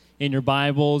in your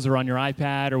Bibles or on your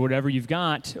iPad or whatever you've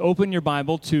got, open your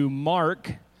Bible to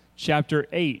Mark chapter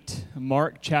 8.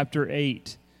 Mark chapter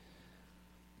 8.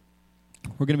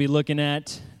 We're going to be looking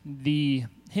at the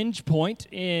hinge point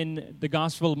in the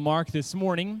Gospel of Mark this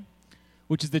morning,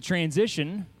 which is the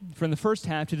transition from the first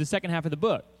half to the second half of the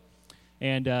book.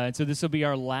 And so this will be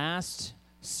our last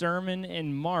sermon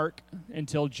in Mark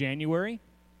until January.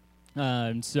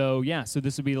 So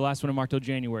this will be the last one in Mark till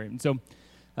January. And so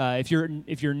if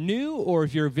you're new or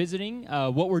if you're visiting,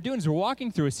 what we're doing is we're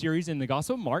walking through a series in the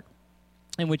Gospel of Mark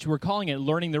in which we're calling it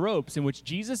Learning the Ropes, in which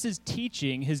Jesus is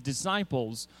teaching his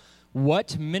disciples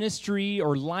what ministry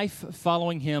or life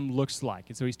following him looks like.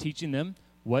 And so he's teaching them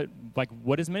what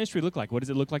does ministry look like? What does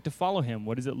it look like to follow him?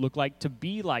 What does it look like to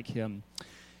be like him?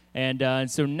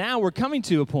 And so now we're coming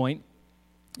to a point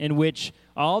in which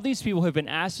all these people have been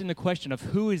asking the question of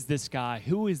who is this guy?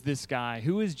 Who is this guy?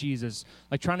 Who is Jesus?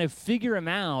 Like trying to figure him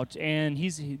out, and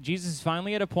Jesus is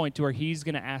finally at a point to where he's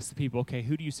going to ask the people, okay,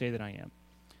 who do you say that I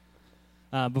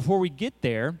am? Before we get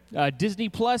there, Disney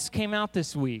Plus came out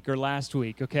this week or last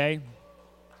week, okay?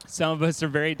 Some of us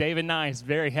are David Nice,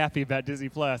 very happy about Disney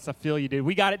Plus. I feel you did.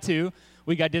 We got it too.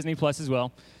 We got Disney Plus as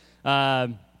well. But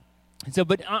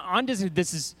on Disney,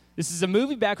 this is a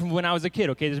movie back from when I was a kid,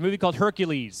 okay? There's a movie called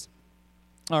Hercules.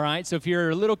 All right, so if you're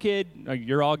a little kid,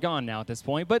 you're all gone now at this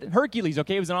point. But Hercules,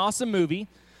 okay, it was an awesome movie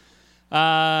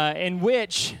in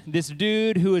which this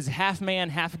dude who is half man,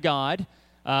 half God,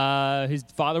 his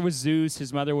father was Zeus,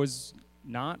 his mother was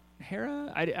not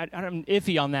Hera? I'm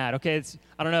iffy on that, okay?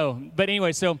 I don't know. But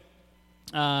anyway, so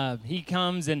he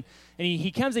comes and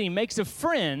he makes a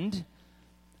friend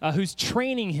who's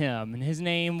training him, and his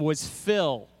name was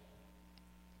Phil.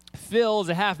 Phil is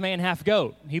a half man, half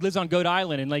goat. He lives on Goat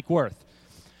Island in Lake Worth.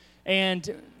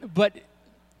 But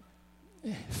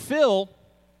Phil,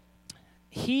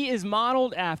 he is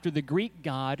modeled after the Greek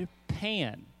god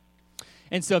Pan.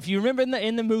 And so if you remember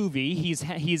in the movie,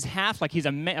 he's half like he's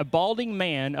a balding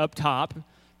man up top,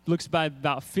 looks by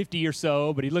about 50 or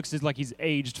so, but he looks like he's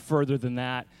aged further than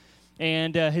that.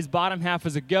 And his bottom half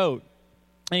is a goat.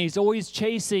 And he's always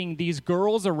chasing these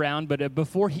girls around, but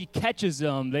before he catches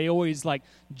them, they always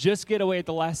just get away at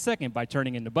the last second by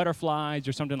turning into butterflies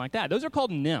or something like that. Those are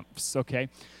called nymphs, okay?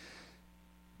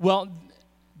 Well,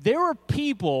 there were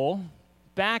people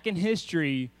back in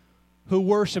history who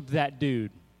worshiped that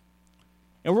dude.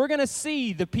 And we're going to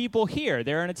see the people here.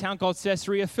 They're in a town called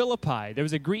Caesarea Philippi. There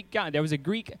was a Greek god. There was a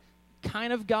Greek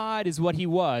kind of god is what he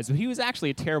was. He was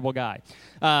actually a terrible guy.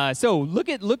 So look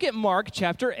at Mark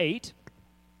chapter 8.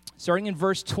 Starting in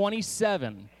verse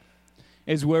 27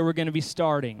 is where we're going to be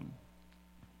starting.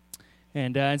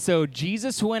 And so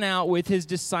Jesus went out with his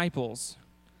disciples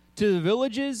to the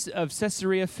villages of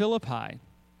Caesarea Philippi.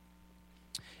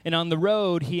 And on the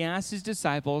road, he asked his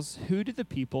disciples, who do the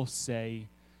people say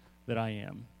that I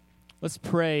am? Let's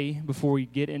pray before we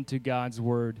get into God's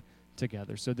word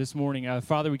together. So this morning,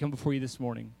 Father, we come before you this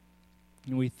morning,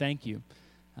 and we thank you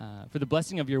for the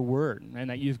blessing of your word, and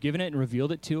that you've given it and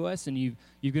revealed it to us, and you've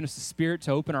given us the Spirit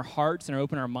to open our hearts and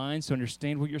open our minds to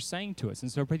understand what you're saying to us.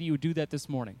 And so I pray that you would do that this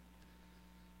morning.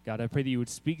 God, I pray that you would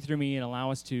speak through me and allow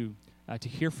us to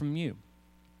hear from you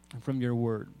and from your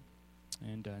word.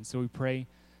 And so we pray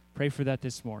for that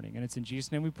this morning. And it's in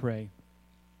Jesus' name we pray.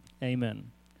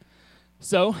 Amen.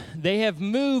 So they have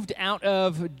moved out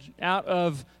of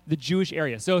the Jewish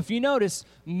area. So if you notice,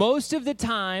 most of the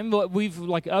time, what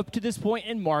we've up to this point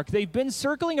in Mark, they've been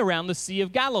circling around the Sea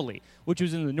of Galilee, which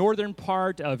was in the northern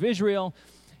part of Israel.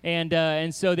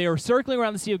 And so they were circling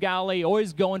around the Sea of Galilee,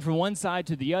 always going from one side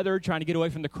to the other, trying to get away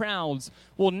from the crowds.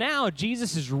 Well, now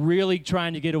Jesus is really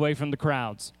trying to get away from the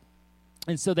crowds.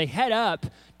 And so they head up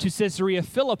to Caesarea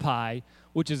Philippi,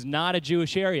 which is not a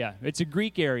Jewish area. It's a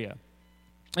Greek area.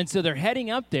 And so they're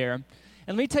heading up there. And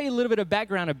let me tell you a little bit of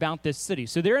background about this city.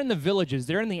 So they're in the villages.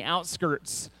 They're in the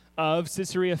outskirts of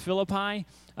Caesarea Philippi,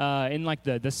 in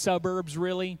the suburbs,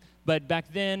 really. But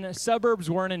back then, suburbs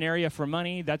weren't an area for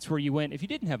money. That's where you went if you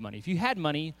didn't have money. If you had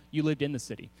money, you lived in the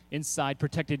city, inside,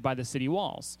 protected by the city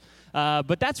walls.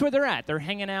 But that's where they're at. They're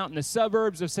hanging out in the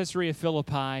suburbs of Caesarea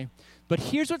Philippi. But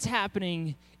here's what's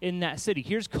happening in that city.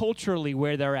 Here's culturally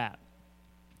where they're at.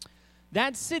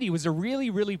 That city was a really,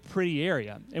 really pretty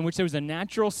area in which there was a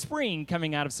natural spring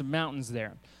coming out of some mountains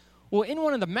there. Well, in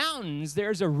one of the mountains,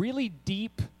 there's a really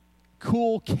deep,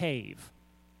 cool cave.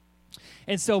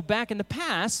 And so back in the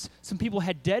past, some people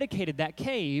had dedicated that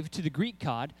cave to the Greek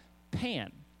god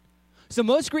Pan. So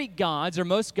most Greek gods, or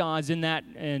most gods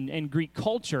in Greek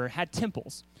culture, had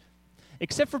temples.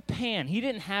 except for Pan. He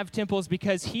didn't have temples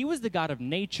because he was the god of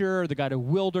nature, the god of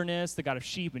wilderness, the god of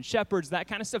sheep and shepherds, that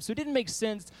kind of stuff. So it didn't make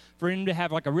sense for him to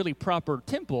have like a really proper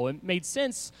temple. It made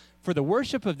sense for the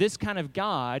worship of this kind of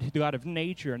God, the God of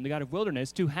nature and the God of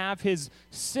wilderness, to have his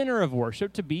center of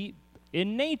worship to be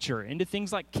in nature, into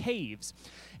things like caves.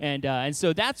 And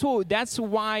so that's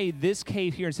why this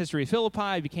cave here in Caesarea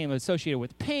Philippi became associated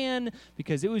with Pan,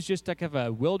 because it was just like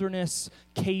a wilderness,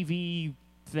 cavey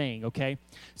thing, okay?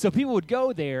 So people would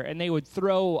go there, and they would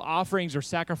throw offerings or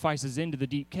sacrifices into the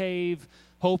deep cave,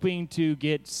 hoping to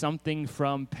get something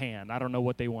from Pan. I don't know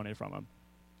what they wanted from him.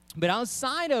 But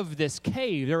outside of this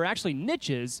cave, there were actually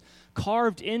niches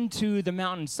carved into the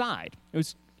mountainside. It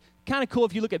was kind of cool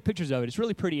if you look at pictures of it. It's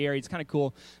really pretty area. It's kind of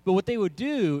cool. But what they would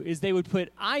do is they would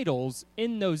put idols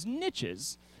in those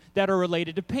niches that are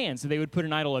related to Pan. So they would put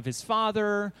an idol of his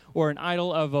father or an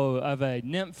idol of a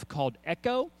nymph called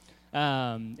Echo.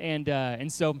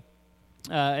 And so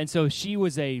she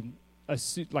was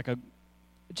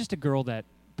just a girl that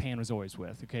Pan was always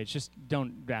with. Okay, it's just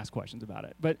don't ask questions about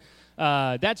it. But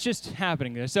that's just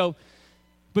happening there. So.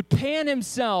 But Pan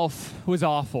himself was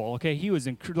awful, okay? He was,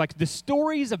 like, the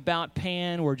stories about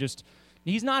Pan were just,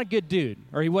 he's not a good dude,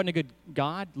 or he wasn't a good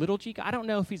god, little g god. I don't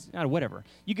know if he's, whatever.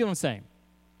 You get what I'm saying.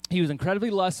 He was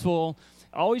incredibly lustful,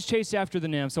 always chased after the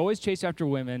nymphs, always chased after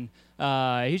women.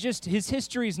 His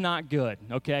history's not good,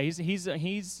 okay? He's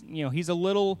a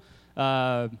little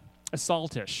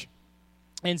assaultish.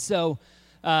 And so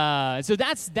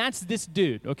that's this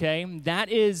dude, okay? That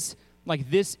is, like,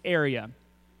 this area.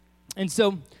 And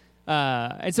so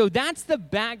that's the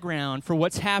background for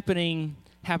what's happening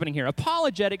here.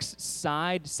 Apologetics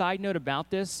side note about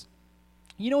this.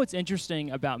 You know what's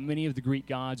interesting about many of the Greek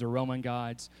gods or Roman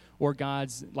gods or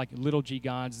gods like little g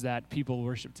gods that people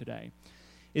worship today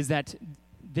is that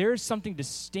there's something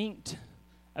distinct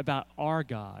about our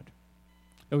God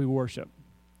that we worship.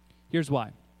 Here's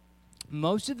why.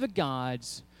 Most of the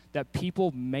gods that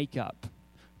people make up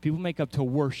to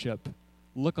worship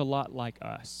look a lot like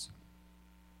us.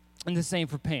 And the same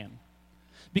for Pan.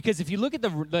 Because if you look at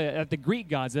the Greek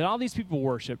gods that all these people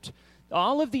worshipped,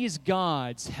 all of these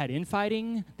gods had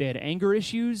infighting, they had anger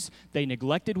issues, they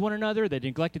neglected one another, they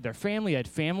neglected their family, they had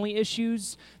family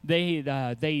issues, they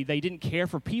didn't care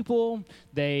for people,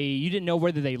 you didn't know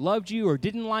whether they loved you or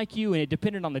didn't like you, and it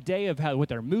depended on the day of what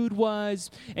their mood was.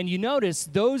 And you notice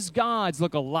those gods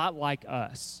look a lot like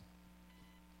us.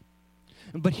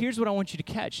 But here's what I want you to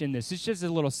catch in this. It's just a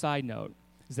little side note,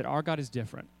 is that our God is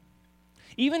different.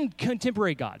 Even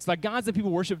contemporary gods, like gods that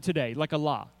people worship today, like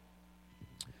Allah,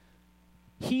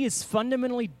 he is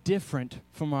fundamentally different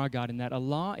from our God in that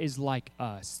Allah is like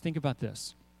us. Think about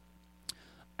this.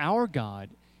 Our God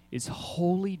is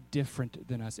wholly different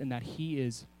than us in that he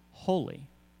is holy.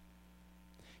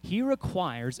 He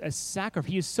requires a sacrifice.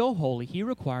 He is so holy, he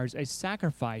requires a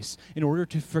sacrifice in order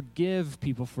to forgive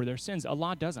people for their sins.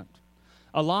 Allah doesn't.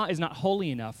 Allah is not holy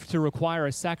enough to require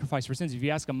a sacrifice for sins. If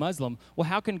you ask a Muslim, well,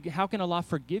 how can Allah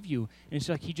forgive you? And it's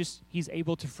like he's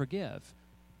able to forgive.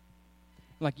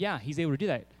 Like, yeah, he's able to do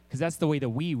that because that's the way that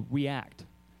we react.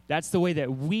 That's the way that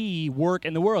we work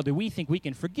in the world, that we think we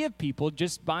can forgive people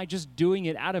just by doing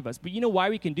it out of us. But you know why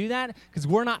we can do that? Because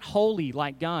we're not holy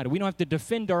like God. We don't have to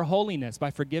defend our holiness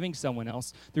by forgiving someone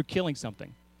else through killing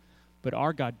something. But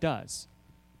our God does.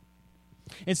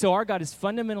 And so our God is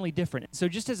fundamentally different. So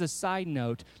just as a side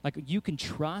note, like you can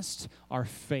trust our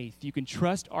faith. You can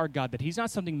trust our God that he's not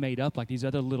something made up like these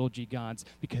other little g gods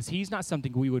because he's not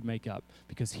something we would make up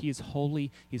because he is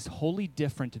holy. He's wholly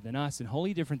different than us and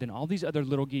wholly different than all these other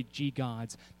little g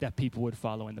gods that people would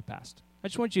follow in the past. I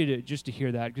just want you to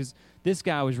hear that because this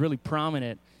guy was really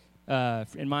prominent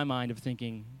in my mind of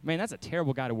thinking, man, that's a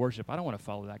terrible guy to worship. I don't want to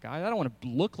follow that guy. I don't want to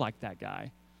look like that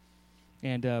guy.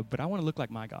 And but I want to look like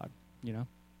my God. You know?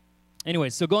 Anyway,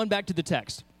 so going back to the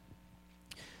text.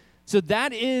 So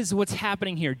that is what's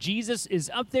happening here. Jesus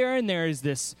is up there, and there's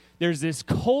this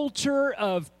culture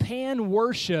of Pan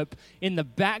worship in the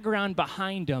background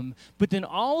behind him. But then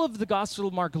all of the Gospel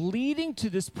of Mark leading to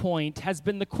this point has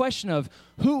been the question of,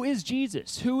 who is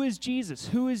Jesus? Who is Jesus?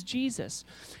 Who is Jesus?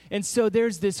 And so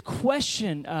there's this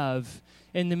question of,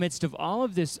 in the midst of all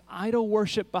of this idol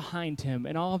worship behind him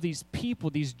and all of these people,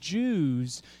 these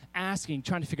Jews asking,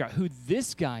 trying to figure out who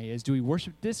this guy is. Do we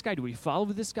worship this guy? Do we follow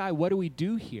this guy? What do we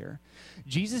do here?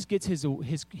 Jesus gets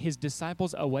his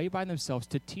disciples away by themselves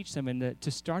to teach them and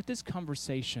to start this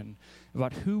conversation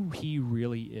about who he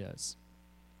really is.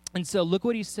 And so look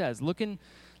what he says. Look in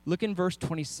verse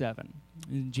 27.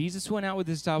 Jesus went out with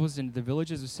his disciples into the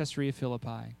villages of Caesarea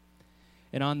Philippi.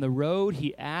 And on the road,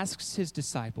 he asks his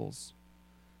disciples,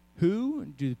 who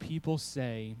do the people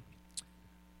say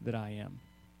that I am?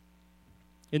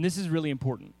 And this is really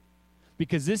important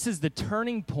because this is the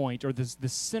turning point or the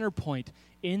center point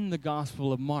in the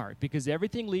Gospel of Mark, because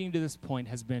everything leading to this point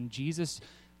has been Jesus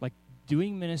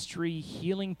doing ministry,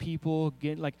 healing people,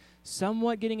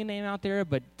 somewhat getting a name out there,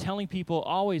 but telling people,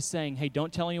 always saying, hey,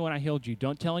 don't tell anyone I healed you.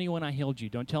 Don't tell anyone I healed you.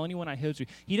 Don't tell anyone I healed you.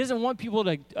 He doesn't want people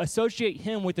to associate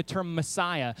him with the term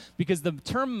Messiah, because the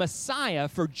term Messiah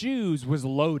for Jews was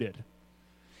loaded.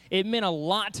 It meant a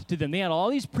lot to them. They had all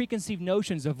these preconceived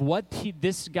notions of what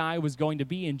this guy was going to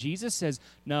be, and Jesus says,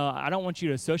 no, I don't want you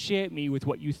to associate me with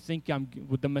what you think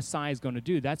what the Messiah is going to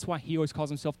do. That's why he always calls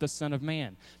himself the Son of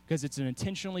Man, because it's an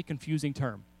intentionally confusing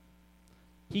term.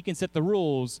 He can set the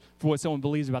rules for what someone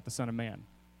believes about the Son of Man.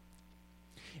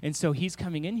 And so he's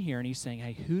coming in here and he's saying,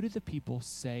 hey, who do the people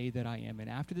say that I am? And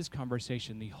after this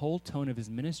conversation, the whole tone of his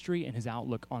ministry and his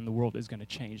outlook on the world is going to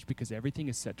change, because everything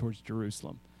is set towards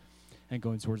Jerusalem and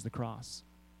going towards the cross.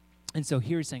 And so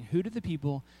here he's saying, who do the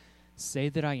people say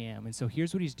that I am? And so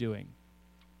here's what he's doing.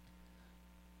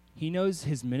 He knows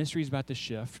his ministry is about to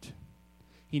shift.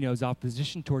 He knows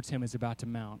opposition towards him is about to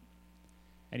mount.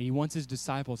 And he wants his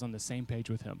disciples on the same page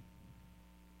with him.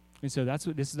 And so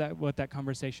what that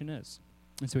conversation is.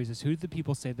 And so he says, who do the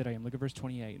people say that I am? Look at verse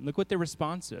 28. And look what their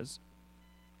response is.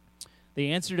 They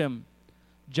answered him,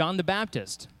 John the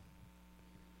Baptist.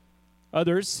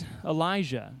 Others,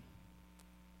 Elijah.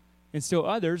 And so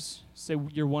others say,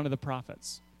 you're one of the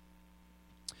prophets.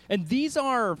 And these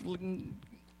are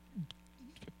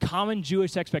common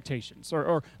Jewish expectations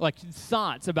or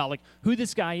thoughts about who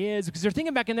this guy is, because they're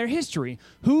thinking back in their history.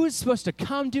 Who is supposed to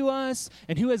come to us,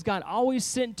 and who has God always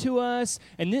sent to us?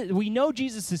 And we know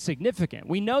Jesus is significant.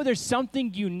 We know there's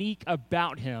something unique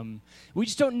about him. We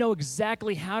just don't know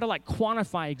exactly how to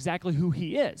quantify exactly who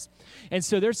he is. And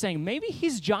so they're saying maybe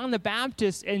he's John the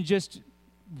Baptist and just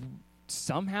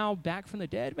somehow back from the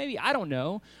dead, maybe, I don't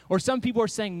know. Or some people are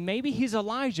saying maybe he's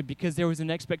Elijah, because there was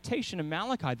an expectation in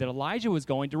Malachi that Elijah was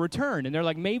going to return, and they're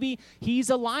like, maybe he's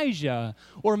Elijah,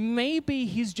 or maybe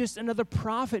he's just another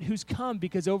prophet who's come,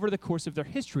 because over the course of their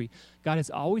history, God has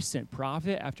always sent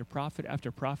prophet after prophet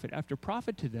after prophet after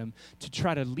prophet to them to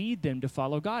try to lead them to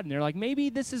follow God, and they're like, maybe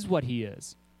this is what he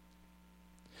is.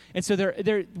 And so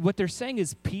what they're saying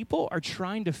is people are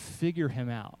trying to figure him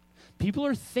out. People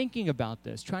are thinking about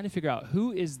this, trying to figure out,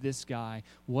 who is this guy?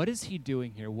 What is he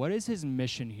doing here? What is his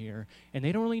mission here? And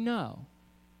they don't really know.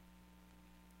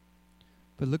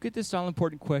 But look at this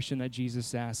all-important question that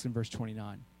Jesus asks in verse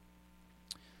 29.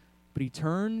 But he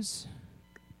turns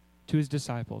to his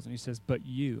disciples and he says, but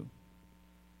you,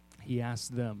 he asks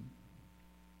them,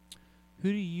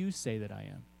 who do you say that I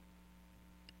am?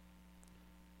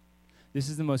 This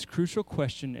is the most crucial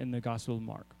question in the Gospel of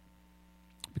Mark.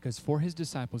 Because for his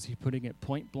disciples, he's putting it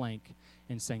point blank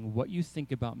and saying, what you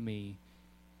think about me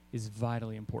is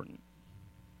vitally important.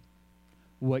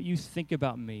 What you think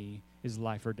about me is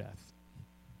life or death.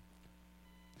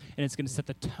 And it's going to set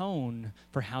the tone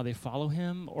for how they follow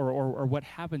him or what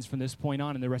happens from this point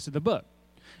on in the rest of the book.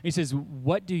 And he says,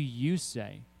 what do you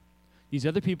say? These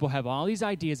other people have all these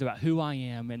ideas about who I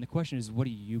am, and the question is, what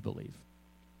do you believe?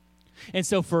 And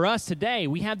so for us today,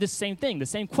 we have this same thing. The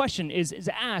same question is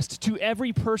asked to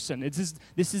every person.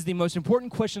 This is the most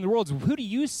important question in the world. Is, who do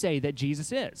you say that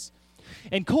Jesus is?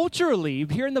 And culturally,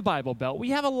 here in the Bible Belt, we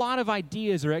have a lot of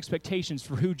ideas or expectations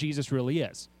for who Jesus really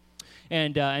is.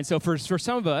 And so for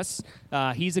some of us,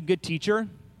 he's a good teacher.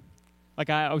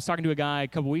 I was talking to a guy a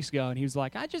couple weeks ago, and he was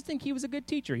like, I just think he was a good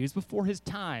teacher. He was before his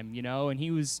time, and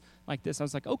he was like this. I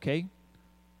was like, okay.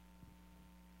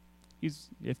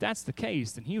 If that's the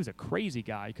case, then he was a crazy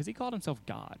guy, because he called himself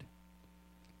God.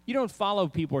 You don't follow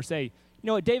people or say,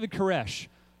 what, David Koresh,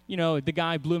 the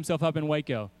guy blew himself up in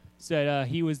Waco, said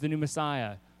he was the new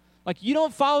Messiah. You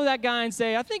don't follow that guy and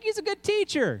say, I think he's a good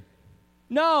teacher.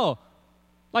 No.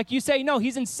 You say, no,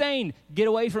 he's insane. Get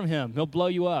away from him. He'll blow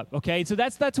you up, okay? So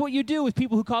that's what you do with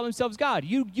people who call themselves God.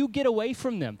 You get away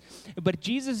from them. But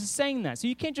Jesus is saying that. So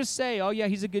you can't just say, oh, yeah,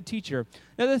 he's a good teacher.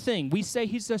 Another thing, we say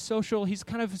he's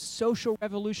kind of a social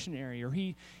revolutionary, or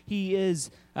he's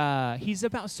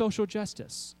about social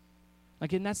justice.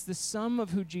 And that's the sum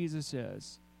of who Jesus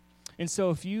is. And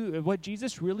so what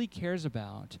Jesus really cares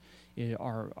about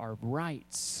are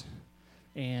rights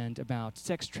and about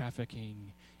sex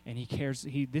trafficking. And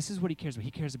this is what he cares about. He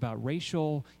cares about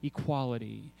racial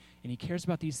equality, and he cares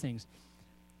about these things.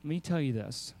 Let me tell you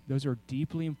this. Those are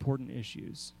deeply important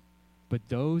issues, but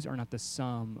those are not the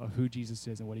sum of who Jesus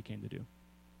is and what he came to do.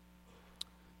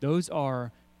 Those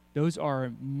are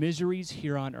miseries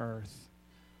here on earth,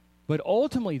 but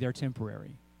ultimately they're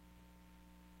temporary.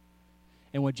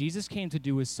 And what Jesus came to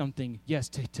do is something, yes,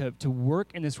 to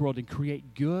work in this world and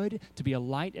create good, to be a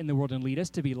light in the world and lead us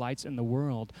to be lights in the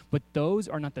world. But those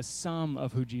are not the sum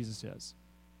of who Jesus is.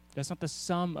 That's not the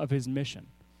sum of his mission.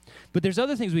 But there's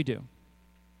other things we do.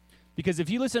 Because if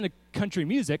you listen to country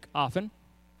music often,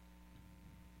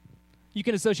 you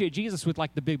can associate Jesus with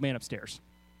like the big man upstairs.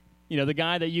 You know, the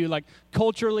guy that you like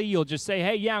culturally, you'll just say,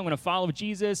 hey, yeah, I'm going to follow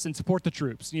Jesus and support the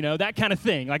troops. You know, that kind of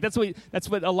thing. Like that's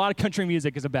what a lot of country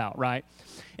music is about, right?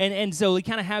 And so we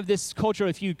kind of have this culture.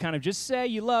 If you kind of just say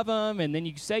you love him and then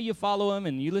you say you follow him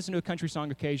and you listen to a country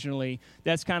song occasionally,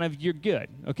 that's kind of, you're good,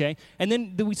 okay? And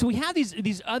then so we have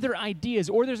these other ideas.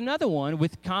 Or there's another one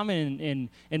with common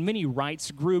in many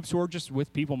rights groups or just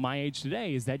with people my age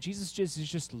today is that Jesus is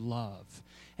just love.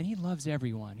 And he loves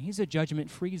everyone. He's a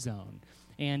judgment-free zone.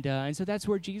 And so that's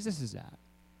where Jesus is at.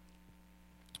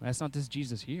 That's not this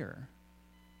Jesus here.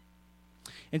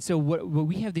 And so what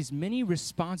we have these many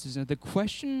responses. And the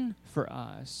question for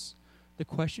us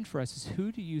is,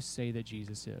 who do you say that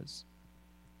Jesus is?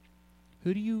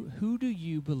 Who do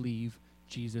you believe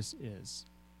Jesus is?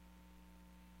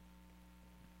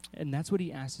 And that's what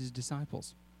he asked his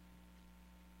disciples.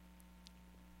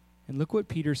 And look what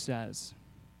Peter says.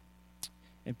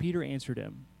 And Peter answered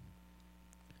him,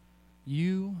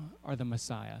 you are the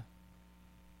Messiah.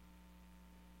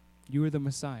 You are the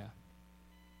Messiah.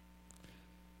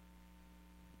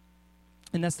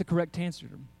 And that's the correct answer.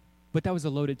 But that was a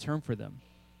loaded term for them.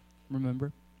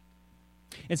 Remember?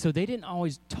 And so they didn't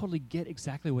always totally get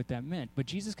exactly what that meant. But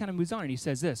Jesus kind of moves on and he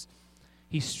says this.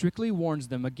 He strictly warns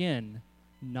them again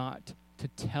not to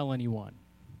tell anyone.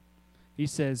 He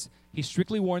says, he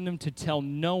strictly warned them to tell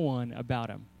no one about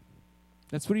him.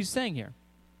 That's what he's saying here.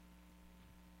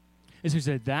 And so he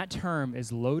said, that term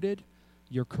is loaded.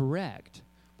 You're correct,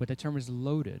 but that term is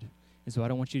loaded. And so I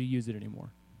don't want you to use it anymore.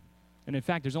 And in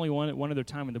fact, there's only one other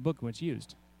time in the book when it's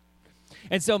used.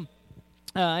 And so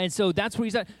that's what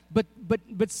he said. But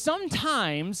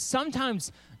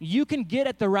sometimes you can get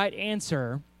at the right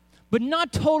answer, but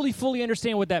not totally fully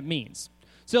understand what that means.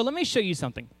 So let me show you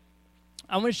something.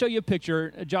 I'm going to show you a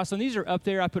picture. Jocelyn, these are up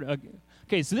there.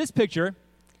 Okay, so this picture,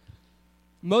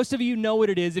 most of you know what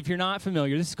it is if you're not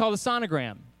familiar. This is called a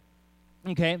sonogram.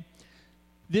 Okay?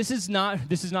 This is not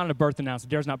a birth announcement.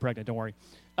 Dara's not pregnant, don't worry.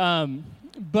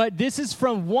 But this is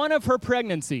from one of her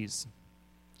pregnancies.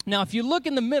 Now, if you look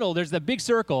in the middle, there's that big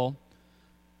circle,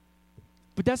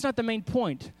 but that's not the main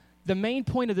point. The main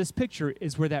point of this picture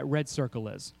is where that red circle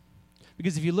is.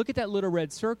 Because if you look at that little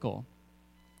red circle,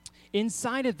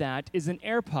 inside of that is an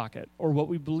air pocket, or what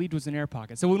we believed was an air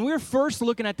pocket. So when we were first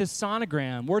looking at this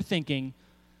sonogram, we're thinking,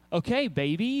 okay,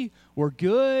 baby, we're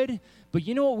good. But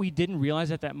you know what we didn't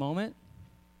realize at that moment?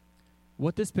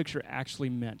 What this picture actually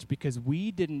meant, because we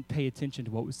didn't pay attention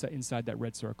to what was inside that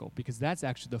red circle, because that's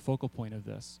actually the focal point of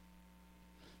this.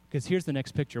 Because here's the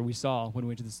next picture we saw when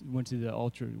we went to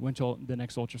the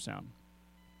next ultrasound.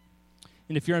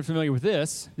 And if you're unfamiliar with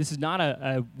this is not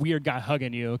a weird guy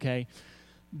hugging you, okay?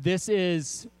 Those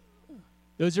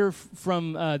are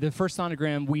from the first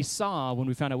sonogram we saw when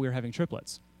we found out we were having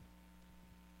triplets.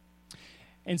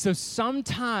 And so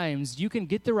sometimes you can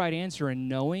get the right answer in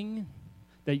knowing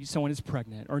that someone is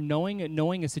pregnant or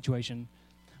knowing a situation,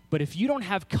 but if you don't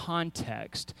have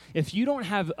context, if you don't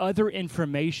have other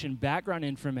information, background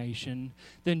information,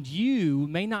 then you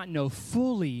may not know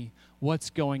fully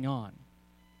what's going on.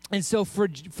 And so for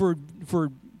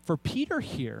Peter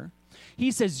here, he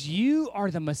says, you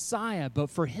are the Messiah, but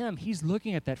for him, he's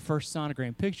looking at that first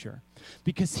sonogram picture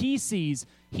because he sees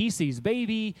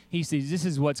baby, he sees this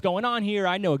is what's going on here,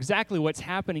 I know exactly what's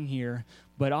happening here,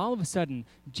 but all of a sudden,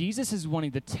 Jesus is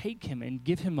wanting to take him and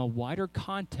give him a wider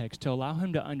context to allow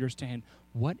him to understand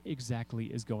what exactly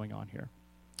is going on here.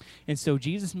 And so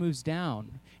Jesus moves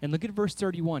down, and look at verse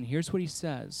 31. Here's what he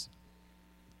says.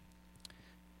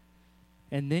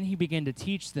 And then he began to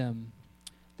teach them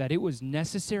that it was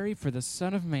necessary for the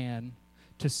Son of Man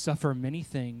to suffer many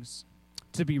things,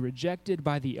 to be rejected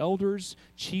by the elders,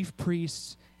 chief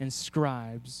priests, and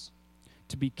scribes,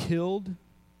 to be killed,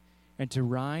 and to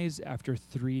rise after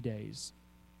 3 days.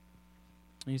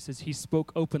 And he says he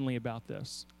spoke openly about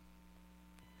this.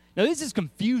 Now this is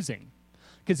confusing,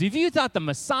 because if you thought the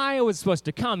Messiah was supposed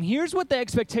to come, here's what the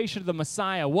expectation of the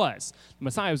Messiah was. The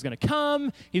Messiah was going to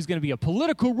come, he's going to be a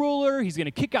political ruler, he's going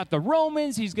to kick out the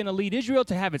Romans, he's going to lead Israel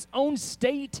to have its own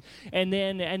state, and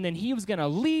then he was going to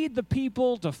lead the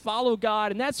people to follow God,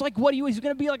 and that's like what he was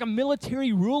going to be, like a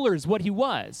military ruler is what he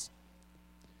was.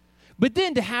 But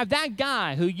then to have that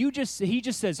guy who he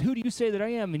just says, who do you say that I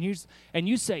am? And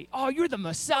you say, oh, you're the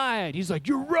Messiah. And he's like,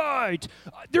 you're right.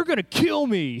 They're going to kill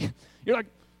me. You're like,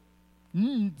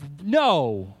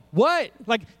 No. What?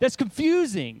 Like, that's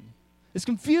confusing. It's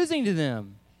confusing to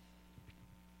them.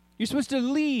 You're supposed to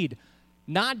lead,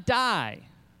 not die.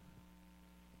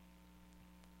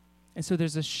 And so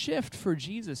there's a shift for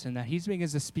Jesus in that he's beginning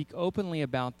to speak openly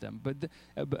about them,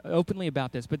 openly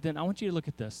about this. But then I want you to look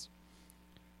at this.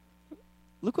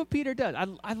 Look what Peter does.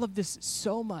 I love this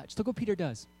so much. Look what Peter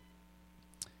does.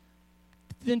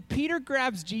 Then Peter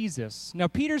grabs Jesus. Now,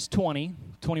 Peter's 20,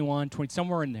 21, 20,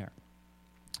 somewhere in there.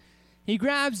 He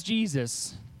grabs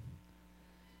Jesus,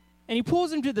 and he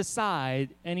pulls him to the side,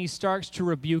 and he starts to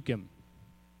rebuke him.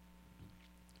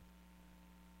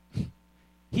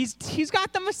 He's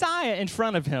got the Messiah in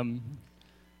front of him,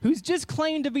 who's just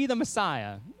claimed to be the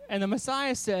Messiah. And the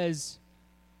Messiah says,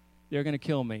 they're going to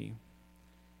kill me.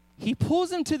 He pulls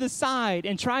him to the side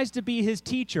and tries to be his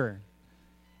teacher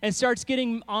and starts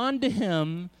getting on to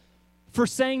him for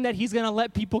saying that he's going to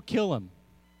let people kill him.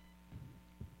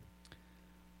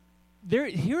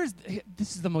 This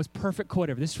is the most perfect quote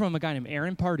ever. This is from a guy named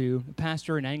Aaron Pardue, a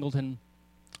pastor in Angleton.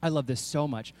 I love this so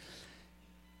much.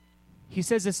 He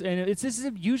says this, and this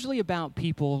is usually about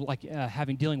people like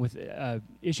dealing with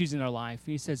issues in their life.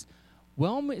 He says,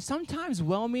 sometimes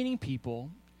well-meaning people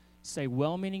say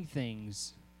well-meaning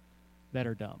things that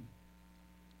are dumb.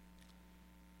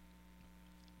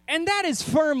 And that is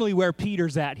firmly where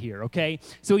Peter's at here, okay?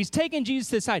 So he's taking Jesus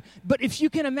to the side. But if you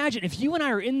can imagine, if you and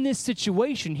I are in this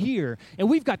situation here, and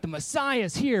we've got the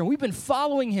Messiahs here, and we've been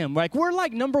following him, like we're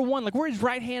like number one, like we're his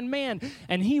right-hand man,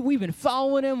 and we've been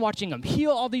following him, watching him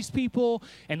heal all these people,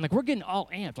 and like we're getting all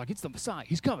amped, like it's the Messiah,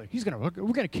 he's coming, we're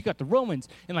gonna kick out the Romans,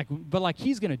 and but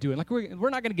he's gonna do it, like we're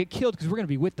not gonna get killed because we're gonna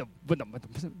be with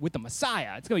the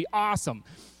Messiah. It's gonna be awesome.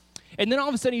 And then all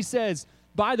of a sudden he says,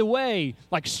 by the way,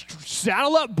 like,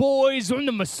 saddle up, boys, I'm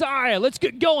the Messiah. Let's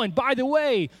get going. By the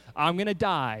way, I'm going to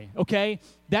die, okay?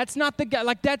 That's not the guy.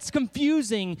 Like, that's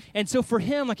confusing. And so for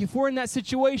him, like, if we're in that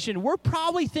situation, we're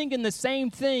probably thinking the same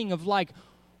thing of, like,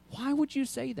 why would you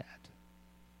say that?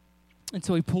 And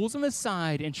so he pulls him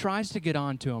aside and tries to get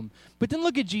on to him. But then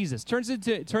look at Jesus. Turns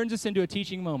this into a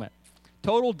teaching moment.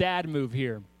 Total dad move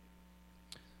here.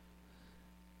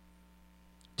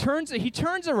 He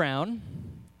turns around.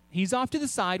 He's off to the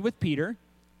side with Peter.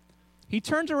 He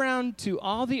turns around to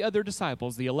all the other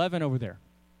disciples, the 11 over there,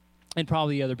 and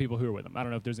probably the other people who are with him. I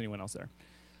don't know if there's anyone else there.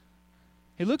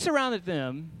 He looks around at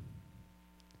them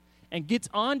and gets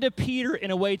onto Peter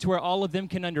in a way to where all of them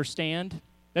can understand.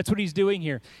 That's what he's doing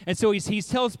here. And so he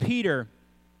tells Peter,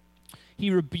 he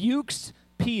rebukes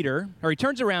Peter, or he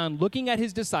turns around looking at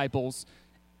his disciples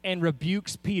and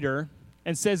rebukes Peter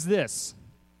and says this,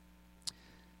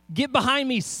 "Get behind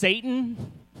me,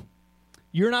 Satan.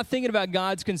 You're not thinking about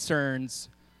God's concerns,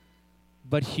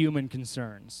 but human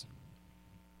concerns."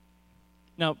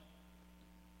 Now,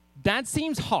 that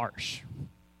seems harsh.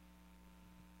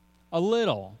 A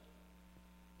little.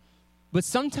 But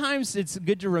sometimes it's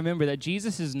good to remember that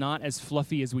Jesus is not as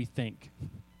fluffy as we think.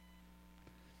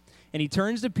 And he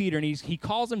turns to Peter and he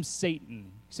calls him Satan.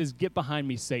 He says, "Get behind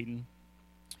me, Satan."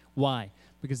 Why?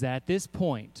 Because at this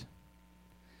point,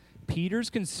 Peter's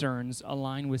concerns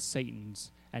align with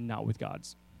Satan's and not with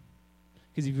God's.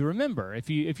 Because if you remember, if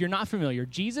you're not familiar,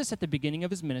 Jesus at the beginning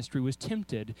of his ministry was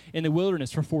tempted in the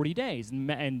wilderness for 40 days.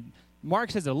 And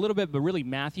Mark says a little bit, but really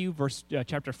Matthew,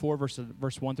 chapter 4,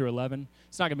 verse 1 through 11.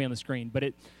 It's not going to be on the screen, but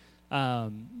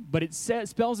it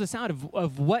spells this out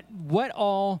of what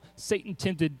all Satan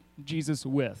tempted Jesus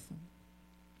with.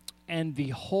 And the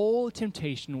whole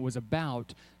temptation was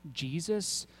about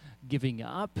Jesus giving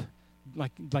up,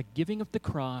 like giving up the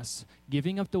cross,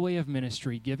 giving up the way of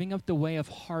ministry, giving up the way of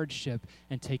hardship,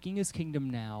 and taking his kingdom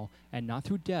now, and not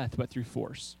through death, but through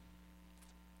force.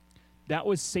 That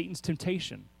was Satan's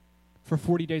temptation for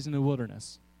 40 days in the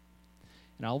wilderness.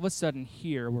 And all of a sudden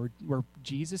here, where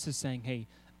Jesus is saying, "Hey,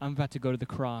 I'm about to go to the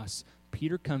cross,"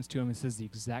 Peter comes to him and says the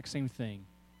exact same thing.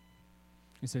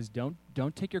 He says, don't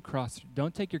take your cross,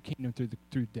 don't take your kingdom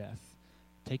through death.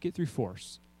 Take it through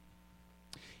force.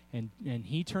 And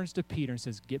he turns to Peter and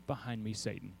says, "Get behind me,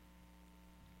 Satan.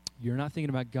 You're not thinking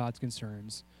about God's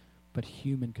concerns, but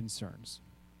human concerns."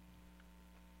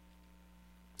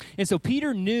 And so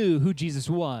Peter knew who Jesus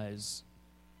was,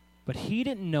 but he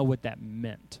didn't know what that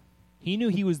meant. He knew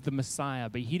he was the Messiah,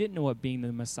 but he didn't know what being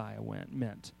the Messiah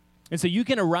meant. And so you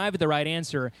can arrive at the right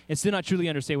answer and still not truly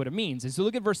understand what it means. And so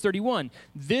look at verse 31.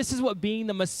 This is what being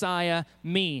the Messiah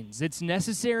means. It's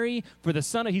necessary for the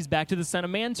Son of, he's back to the Son of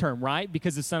Man term, right?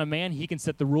 Because the Son of Man, he can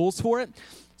set the rules for it.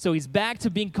 So he's back to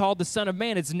being called the Son of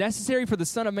Man. It's necessary for the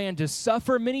Son of Man to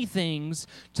suffer many things,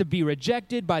 to be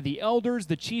rejected by the elders,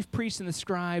 the chief priests, and the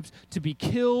scribes, to be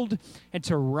killed, and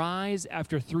to rise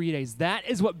after 3 days. That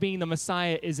is what being the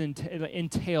Messiah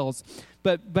entails.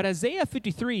 But Isaiah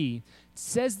 53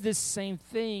 says this same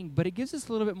thing, but it gives us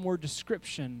a little bit more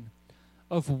description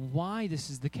of why this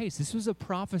is the case. This was a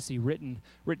prophecy written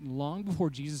long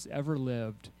before Jesus ever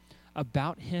lived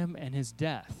about him and his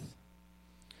death.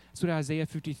 That's what Isaiah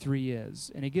 53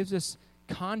 is. And it gives us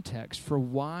context for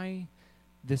why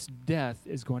this death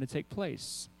is going to take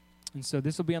place. And so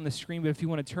this will be on the screen, but if you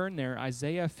want to turn there,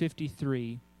 Isaiah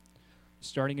 53,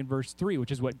 starting in verse 3,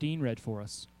 which is what Dean read for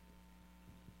us.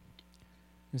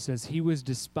 It says, he was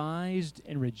despised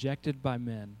and rejected by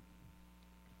men,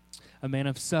 a man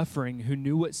of suffering who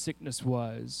knew what sickness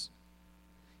was.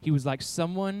 He was like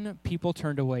someone people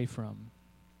turned away from.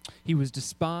 He was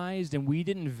despised and we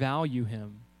didn't value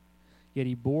him. Yet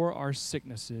he bore our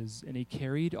sicknesses and he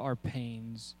carried our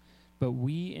pains. But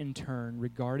we in turn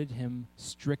regarded him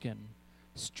stricken,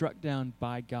 struck down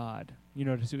by God. You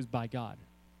notice it was by God.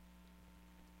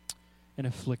 And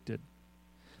afflicted.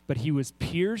 But he was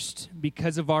pierced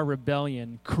because of our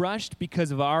rebellion, crushed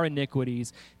because of our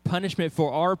iniquities. Punishment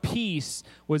for our peace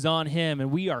was on him,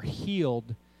 and we are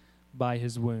healed by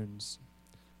his wounds.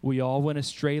 We all went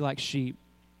astray like sheep,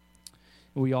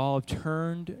 and we all have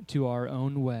turned to our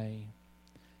own way,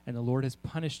 and the Lord has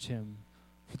punished him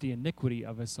for the iniquity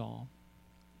of us all.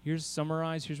 Here's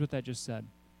what that just said,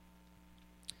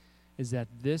 is that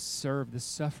this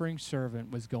suffering servant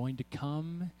was going to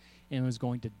come and was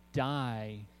going to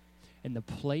die in the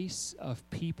place of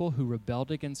people who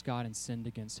rebelled against God and sinned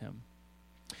against him.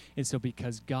 And so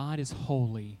because God is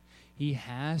holy, he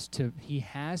has to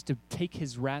take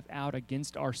his wrath out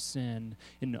against our sin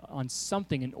on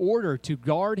something in order to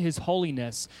guard his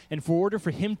holiness and for order for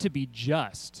him to be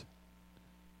just.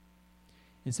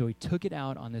 And so he took it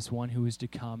out on this one who is to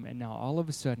come, and now all of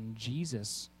a sudden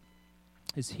Jesus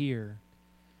is here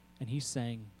and he's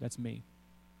saying, that's me.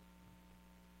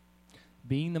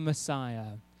 Being the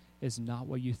Messiah is not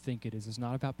what you think it is. It's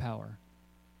not about power.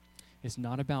 It's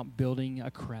not about building a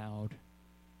crowd.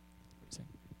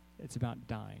 It's about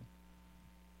dying.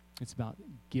 It's about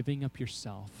giving up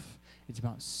yourself. It's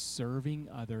about serving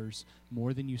others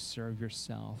more than you serve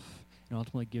yourself, and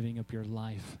ultimately giving up your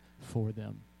life for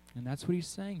them. And that's what he's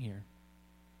saying here.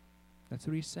 That's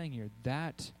what he's saying here.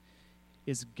 That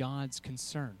is God's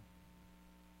concern.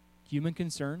 Human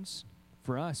concerns,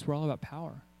 for us, we're all about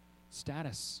power.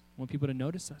 Status. We want people to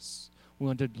notice us. We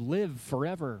want to live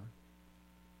forever.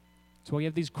 So we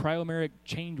have these cryomeric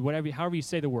however you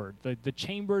say the word, the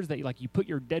chambers that you put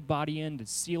your dead body in to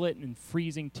seal it in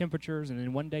freezing temperatures, and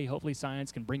then one day hopefully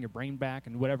science can bring your brain back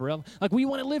and whatever else. We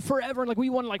want to live forever, we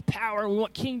want power, we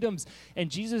want kingdoms. And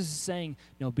Jesus is saying,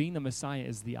 no, being the Messiah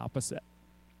is the opposite.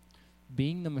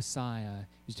 Being the Messiah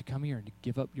is to come here and to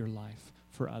give up your life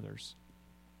for others.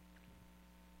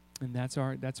 And that's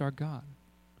our God.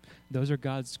 Those are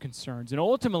God's concerns. And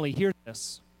ultimately, hear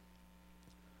this.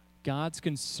 God's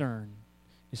concern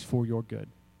is for your good.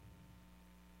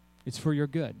 It's for your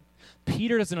good.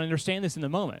 Peter doesn't understand this in the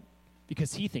moment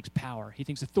because he thinks power, he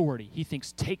thinks authority, he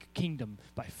thinks take kingdom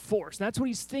by force. That's what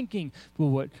he's thinking.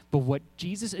 But what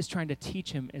Jesus is trying to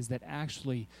teach him is that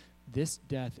actually this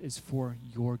death is for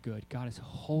your good. God is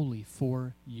holy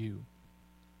for you.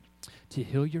 To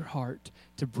heal your heart,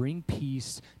 to bring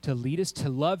peace, to lead us to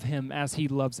love him as he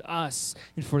loves us.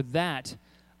 And for that,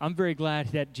 I'm very glad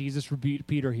that Jesus rebuked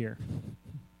Peter here.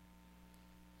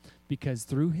 Because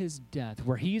through his death,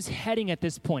 where he's heading at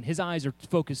this point, his eyes are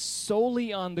focused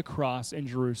solely on the cross in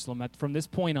Jerusalem from this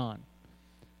point on.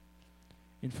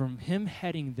 And from him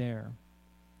heading there,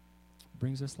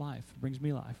 brings us life, brings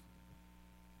me life.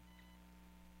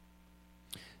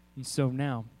 And so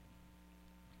now,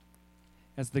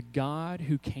 as the God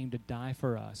who came to die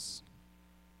for us,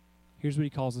 here's what he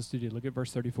calls us to do. Look at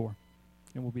verse 34,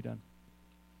 and we'll be done.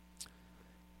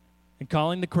 And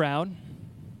calling the crowd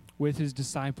with his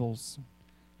disciples,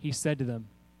 he said to them,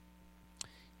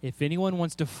 if anyone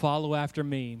wants to follow after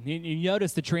me, you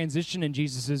notice the transition in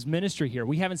Jesus' ministry here.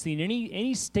 We haven't seen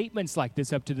any statements like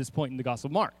this up to this point in the Gospel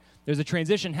of Mark. There's a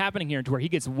transition happening here to where he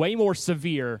gets way more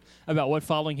severe about what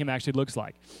following him actually looks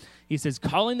like. He says,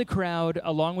 calling the crowd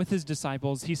along with his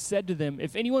disciples, he said to them,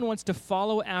 if anyone wants to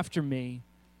follow after me,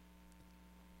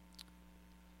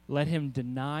 let him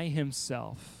deny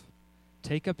himself,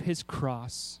 take up his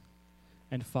cross,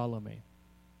 and follow me.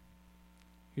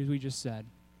 here's what he just said,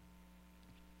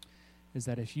 is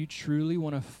that if you truly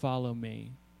want to follow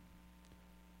me,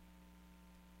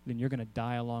 then you're going to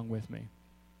die along with me.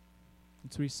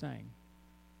 That's what he's saying.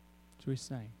 That's what he's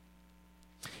saying.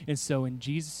 And so in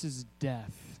Jesus'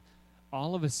 death,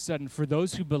 all of a sudden, for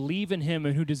those who believe in him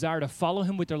and who desire to follow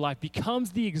him with their life,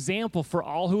 becomes the example for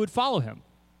all who would follow him.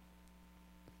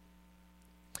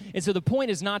 And so the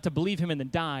point is not to believe him and then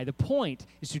die. The point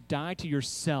is to die to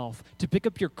yourself, to pick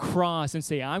up your cross and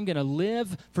say, I'm going to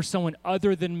live for someone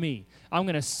other than me. I'm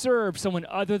going to serve someone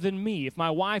other than me. If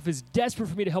my wife is desperate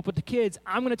for me to help with the kids,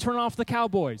 I'm going to turn off the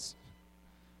Cowboys.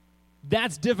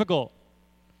 That's difficult,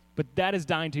 but that is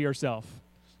dying to yourself.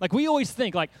 Like we always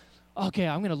think like, okay,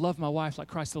 I'm going to love my wife like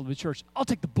Christ loved the church. I'll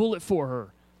take the bullet for her.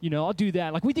 You know, I'll do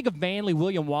that. Like we think of manly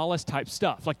William Wallace type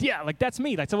stuff. Like, yeah, like that's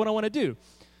me. That's what I want to do.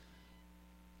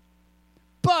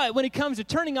 But when it comes to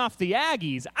turning off the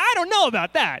Aggies, I don't know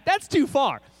about that. That's too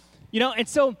far. You know, and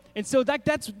so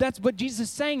that's what Jesus is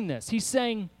saying this. He's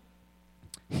saying,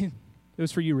 it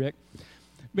was for you, Rick.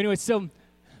 But anyway,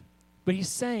 but he's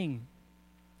saying,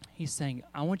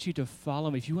 I want you to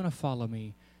follow me. If you want to follow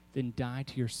me, then die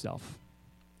to yourself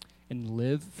and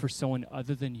live for someone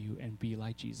other than you and be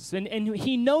like Jesus. And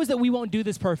he knows that we won't do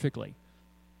this perfectly.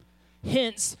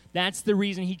 Hence, that's the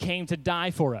reason he came to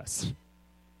die for us.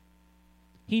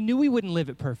 He knew we wouldn't live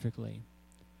it perfectly.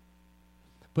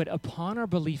 But upon our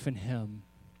belief in him,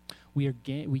 we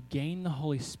gain the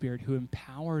Holy Spirit who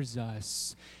empowers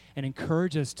us and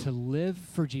encourages us to live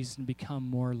for Jesus and become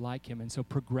more like him. And so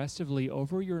progressively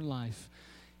over your life,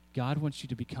 God wants you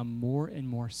to become more and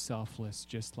more selfless,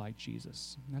 just like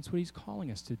Jesus. And that's what he's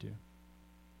calling us to do.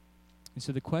 And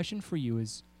so the question for you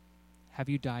is, have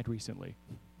you died recently?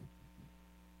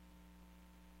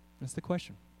 That's the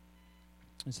question.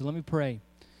 And so let me pray,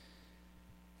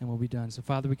 and we'll be done. So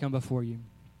Father, we come before you.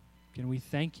 Again, we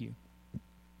thank you,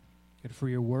 God, for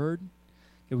your word.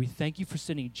 God, we thank you for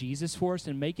sending Jesus for us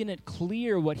and making it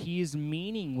clear what he is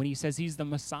meaning when he says he's the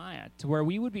Messiah, to where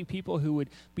we would be people who would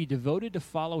be devoted to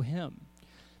follow him,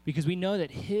 because we know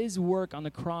that his work on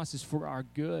the cross is for our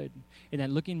good, and that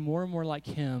looking more and more like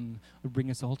him would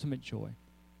bring us ultimate joy.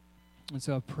 And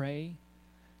so I pray,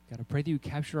 God, I pray that you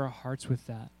capture our hearts with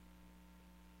that.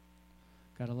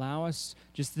 God, allow us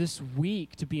just this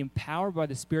week to be empowered by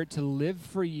the Spirit to live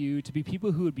for you, to be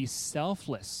people who would be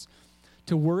selfless,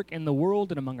 to work in the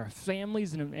world and among our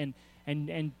families, and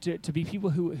to be people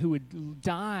who would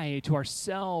die to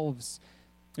ourselves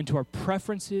and to our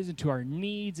preferences and to our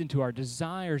needs and to our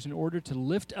desires in order to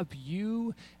lift up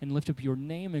you and lift up your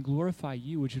name and glorify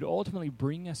you, which would ultimately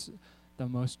bring us the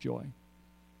most joy.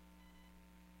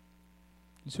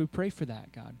 And so we pray for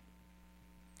that, God.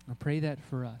 I pray that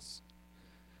for us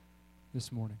this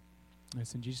morning. And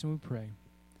it's in Jesus' name we pray.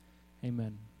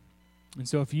 Amen. And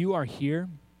so if you are here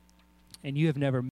and you have never